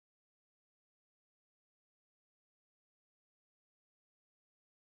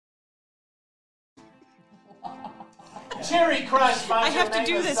Cherry Crush, Macho I have to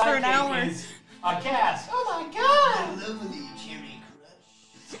do this for an hour. Cass. Oh my god! Lovely Cherry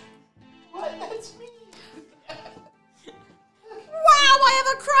Crush. What? That's me. Wow, I have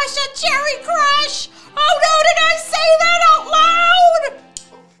a crush on Cherry Crush! Oh no, did I say that out loud?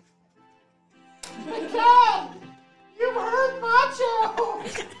 My god! You've heard Macho!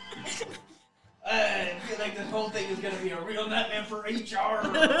 I feel like this whole thing is gonna be a real nightmare for HR.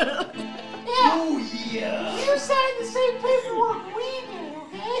 Yeah. Oh yeah. You signed the same paperwork we did,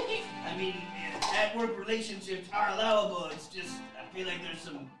 okay? I mean, at-work relationships are allowable. It's just, I feel like there's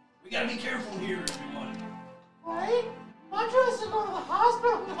some, we gotta be careful here, everyone. Right? Macho has to go to the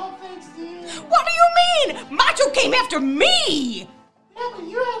hospital now, thanks to you. What do you mean? Macho came after me! Yeah, but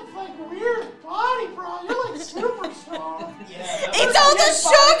you have like weird body problems. You're like super strong. Yeah. It's all the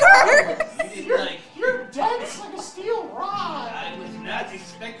sugar! You're dense like a steel rod. I was not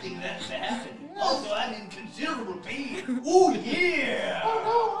expecting that to happen. Yeah. Also, I'm in considerable pain. Oh yeah!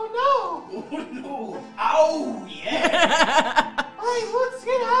 Oh no! Oh no! Ow yeah! Alright, let's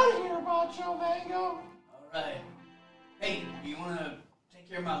get out of here, Macho Mango. Alright. Hey, you wanna take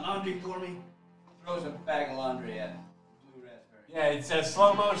care of my laundry for me? Throws a bag of laundry at Blue Raspberry. Yeah, it's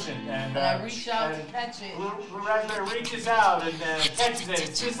slow motion, and I reach out to catch it. Blue Raspberry reaches out and catches it.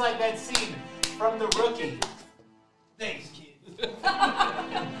 It's just like that scene from The Rookie. Thanks, kid.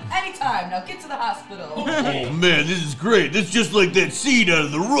 Anytime. Now get to the hospital. Oh man, this is great. This is just like that scene out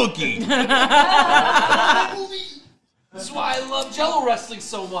of The Rookie. That's why I love Jello wrestling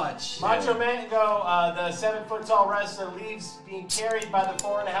so much. Macho Mango, the 7-foot-tall wrestler, leaves being carried by the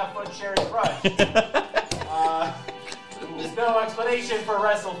 4.5-foot Cherry Crush. There's no explanation for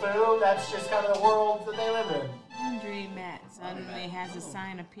Wrestle Foo. That's just kind of the world that they live in. Laundromat suddenly has a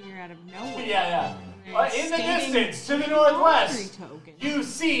sign appear out of nowhere. Yeah. In the distance, to the northwest, you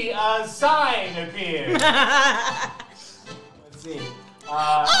see a sign appear. Let's see.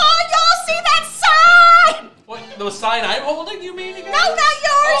 Oh, y'all see that sign? What, the sign I'm holding, you mean? No, not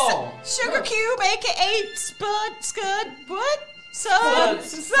yours. Oh. Sugar Cube, a.k.a. Scud, what?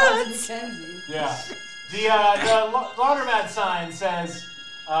 Suds. Yeah. The laundromat sign says,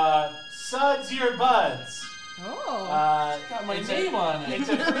 Suds your buds. Oh. Got my name on it. It's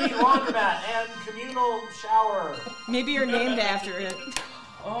a free laundromat and communal shower. Maybe you're named after it.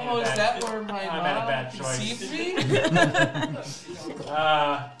 Oh, is that where my I made a mom bad choice. conceived me?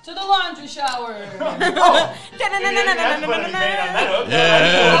 To the laundry shower.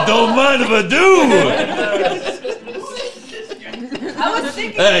 Yeah, don't mind if I do. I was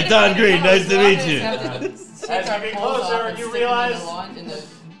thinking. Hey, Don Green, nice to meet you. As you get closer, you realize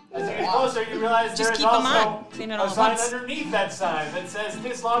there is also a sign underneath that sign that says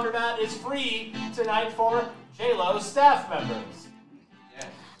this laundromat is free tonight for JLo staff members.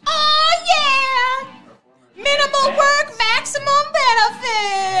 Oh, yeah! Minimal work, maximum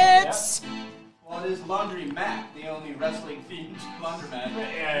benefits! Yep. Well, it is Laundromat, the only wrestling-themed laundromat.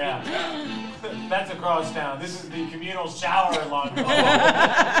 Yeah. That's across town. This is the communal shower laundry.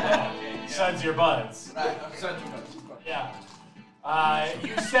 Suds your buds. Right, suds your buds. Yeah.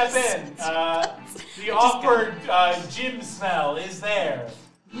 You step in. The awkward gym smell is there.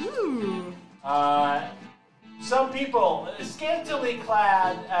 Ooh. Some people, scantily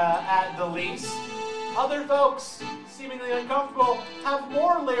clad at the least. Other folks, seemingly uncomfortable, have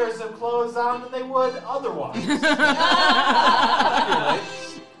more layers of clothes on than they would otherwise.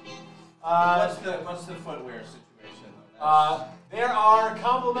 What's the footwear situation, though? There are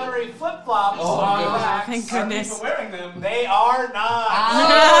complimentary flip-flops on racks. Thank goodness. Are people wearing them? They are not.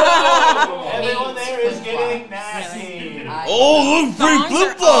 Everyone there is getting nasty. Oh, look, free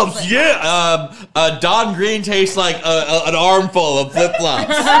flip-flops. Yeah. Don Green tastes like an armful of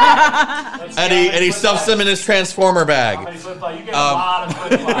flip-flops. and he stuffs them in his Transformer bag. How many flip-flops? You get a lot of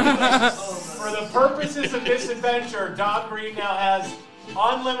flip-flops. For the purposes of this adventure, Don Green now has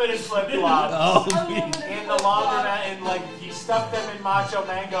unlimited flip-flops in the laundromat, and like he stuffed them in Macho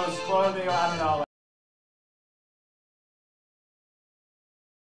Mango's clothing. I don't know.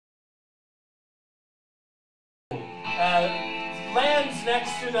 Lands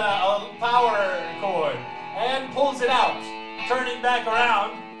next to the power cord and pulls it out. Turning back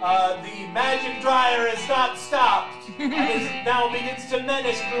around, the magic dryer has not stopped and it now begins to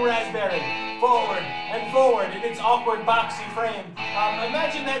menace Blue Raspberry forward and forward in its awkward boxy frame.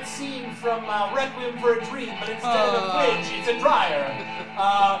 Imagine that scene from Requiem for a Dream, but instead of a fridge, it's a dryer.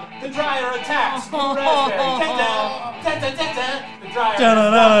 The dryer attacks Blue Raspberry. The dryer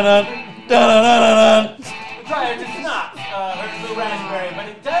The dryer does not hurt Blue Raspberry, but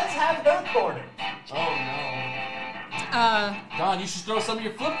it does have her cornered. Oh no. Don, you should throw some of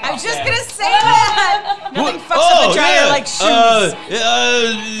your flip flops. I was just gonna say that. Nothing fucks up the dryer like shoes.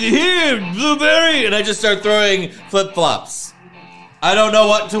 Here, blueberry, and I just start throwing flip flops. I don't know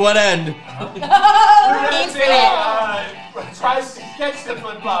what end. Infinite. Tries to catch the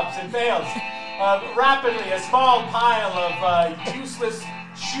flip flops and fails. Rapidly, a small pile of useless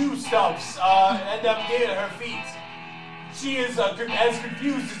shoe stumps end up near her feet. She is as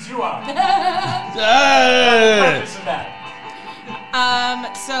confused as you are. Purpose of that.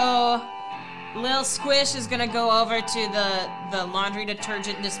 So Lil Squish is gonna go over to the laundry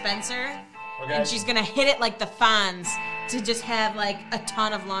detergent dispenser. Okay. And she's gonna hit it like the Fonz to just have like a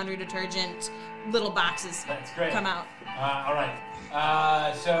ton of laundry detergent little boxes That's great. come out. All right.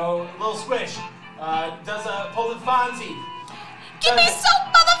 So Lil Squish does a pull the Fonzie. Give me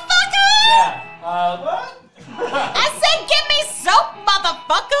soap, motherfucker! Yeah. What? I said give me soap,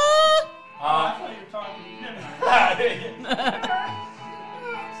 motherfucker! I thought you were talking to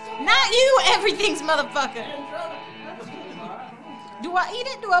Not you, everything's motherfucker. Do I eat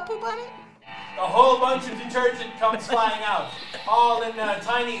it? Do I poop on it? A whole bunch of detergent comes flying out, all in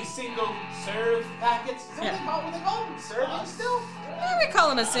tiny single-serve packets. Is that what they call them? Serving still? Yeah, we call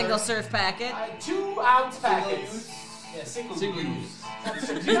them a single serve packet. 2-ounce packets. use? Yeah, single Single use.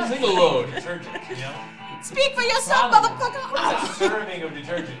 Single load. Detergent, you know? Speak for yourself, motherfucker! What is a serving of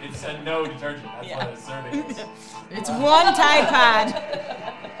detergent? It's a no detergent. That's Yeah. what a serving is. It's one Tide Pod.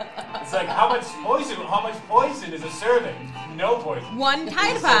 It's like how much poison is a serving? No poison. One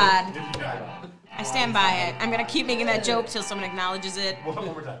Tide Pod. If you think about it. I stand by it. I'm gonna keep making that joke till someone acknowledges it. One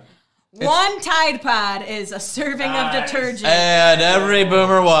more time. One Tide Pod is a serving of Nice. detergent. And every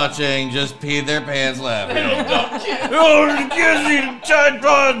boomer watching just peed their pants laughing. Oh, the kids eating Tide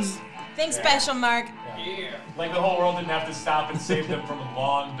Pods! Thanks, Special Mark. Yeah. Like the whole world didn't have to stop and save them from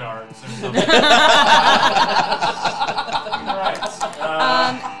lawn darts or something. Alright.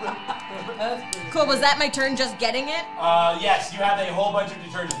 Cool, was that my turn just getting it? Yes, you have a whole bunch of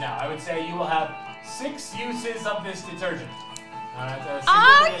detergent now. I would say you will have 6 uses of this detergent. Alright,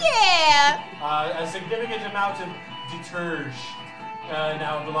 Oh, yeah! A significant amount of deterge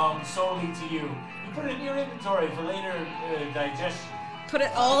now belongs solely to you. You put it in your inventory for later digestion. Put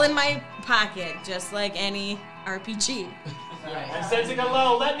it all in my pocket, just like any RPG. And sensing a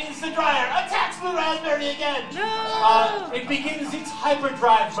lull, that means the dryer attacks Blue Raspberry again! No! It begins its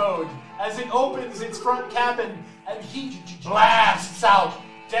hyperdrive mode as it opens its front cabin and heat blasts out,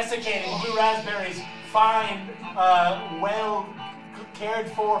 desiccating Blue Raspberry's fine, well cared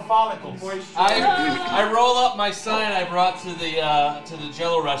for follicles. I roll up my sign I brought to the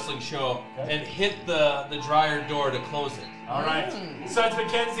Jello wrestling show and hit the dryer door to close it. All right. Suds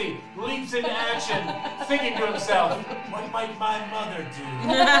Mackenzie leaps into action, thinking to himself, "What might my mother do?"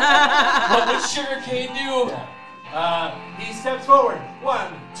 What would sugarcane do? He steps forward.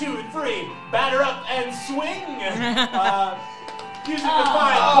 1, 2, 3. Batter up and swing. Using the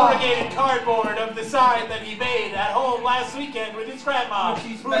fine corrugated cardboard of the sign that he made at home last weekend with his grandma,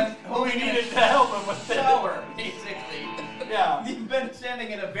 who he needed to help him with the Shower, basically. Yeah. You've been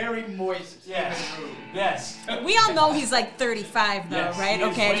standing in a very moist Yes. room. Yes. We all know he's like 35 though, Yes, right? he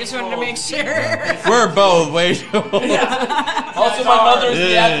is Okay, I way just too wanted to old make to be sure. We're both way too old. Also, Guys my are- mother is the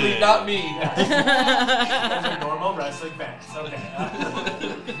Yeah. athlete, not me. Those are normal wrestling fans. Okay.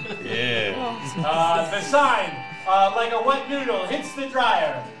 Yeah. The sign, like a wet noodle, hits the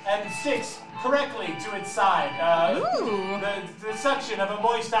dryer and sticks correctly to its side. Ooh. The suction of a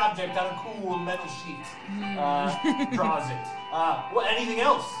moist object on a cool metal sheet draws it. Anything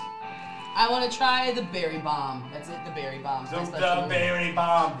else? I want to try the berry bomb. That's it, the berry bomb. The berry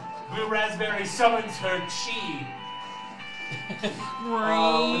bomb. Blue Raspberry summons her chi. With a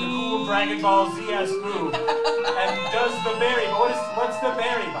cool Dragon Ball Z-esque move. And does the berry what's the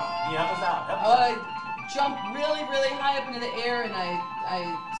berry bomb? Can you help us out? Help us out. I jump really, really high up into the air and I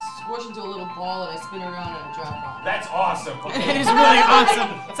squish into a little ball and I spin around and I drop on. That's awesome. It Okay. is really awesome.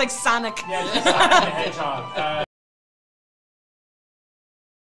 It's like Sonic. Yeah, that's Sonic the Hedgehog.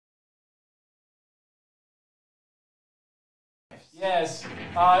 Yes.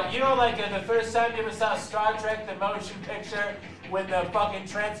 You know, like the first time you ever saw Star Trek, the motion picture, when the fucking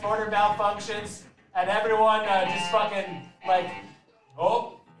transporter malfunctions, and everyone just fucking, like,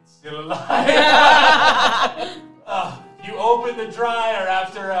 oh, it's still alive. You open the dryer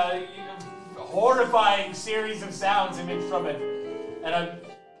after a horrifying series of sounds emit from it, and a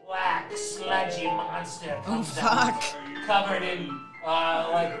black, sludgy monster comes out, covered in,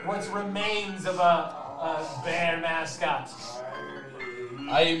 like, what's remains of a bear mascot.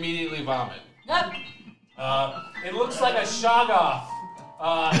 I immediately vomit. Yep. It looks like a Shoggoth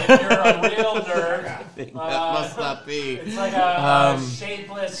If you're a real nerd, That must not be. it's like a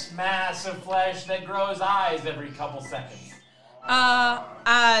shapeless mass of flesh that grows eyes every couple seconds.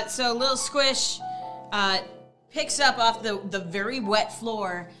 So Lil Squish picks up off the very wet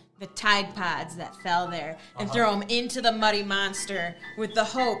floor the Tide Pods that fell there and throw them into the muddy monster with the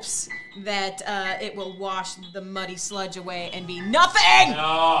hopes that it will wash the muddy sludge away and be nothing!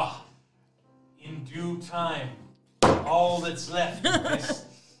 Ah, in due time, all that's left of this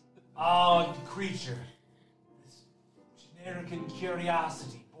odd creature, this generic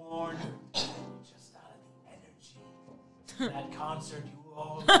curiosity born just out of the energy of that concert you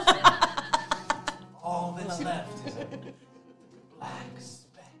all all that's left is a black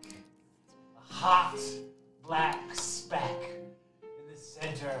speck, a hot black speck in the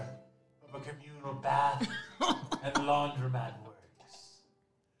center of a communal bath and laundromat works.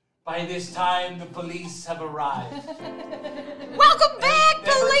 By this time, the police have arrived. Welcome back,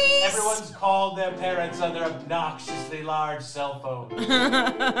 police! Everyone's called their parents on their obnoxiously large cell phone.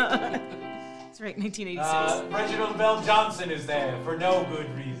 That's right, 1986. Reginald Bell Johnson is there for no good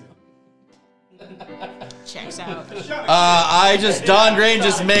reason. Checks out. Don Green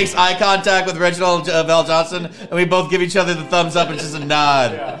just makes eye contact with Reginald Bell Johnson, and we both give each other the thumbs up and just a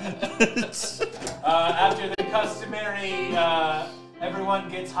nod. After the customary, everyone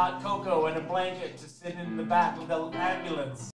gets hot cocoa and a blanket to sit in the back of the ambulance.